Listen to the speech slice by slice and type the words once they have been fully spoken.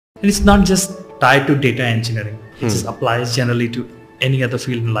And it's not just tied to data engineering. It just applies generally to any other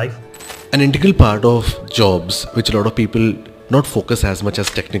field in life. An integral part of jobs which a lot of people not focus as much as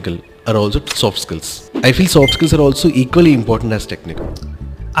technical are also soft skills. I feel soft skills are also equally important as technical.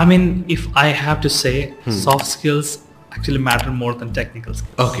 I mean, if I have to say, soft skills actually matter more than technical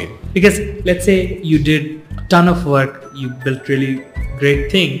skills. Okay. Because let's say you did a ton of work, you built really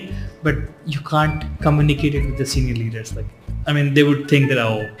great thing, but you can't communicate it with the senior leaders. They would think that,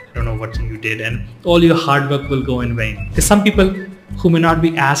 oh, I don't know what you did, and all your hard work will go in vain. Because some people who may not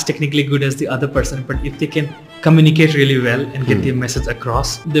be as technically good as the other person, but if they can communicate really well and get their message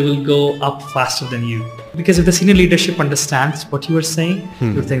across, they will go up faster than you. Because if the senior leadership understands what you are saying,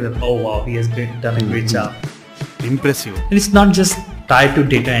 you think that, oh wow, he has done a great job. Impressive. And it's not just tied to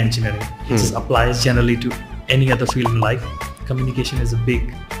data engineering. It just applies generally to any other field in life. Communication is a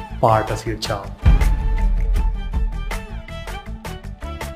big part of your job.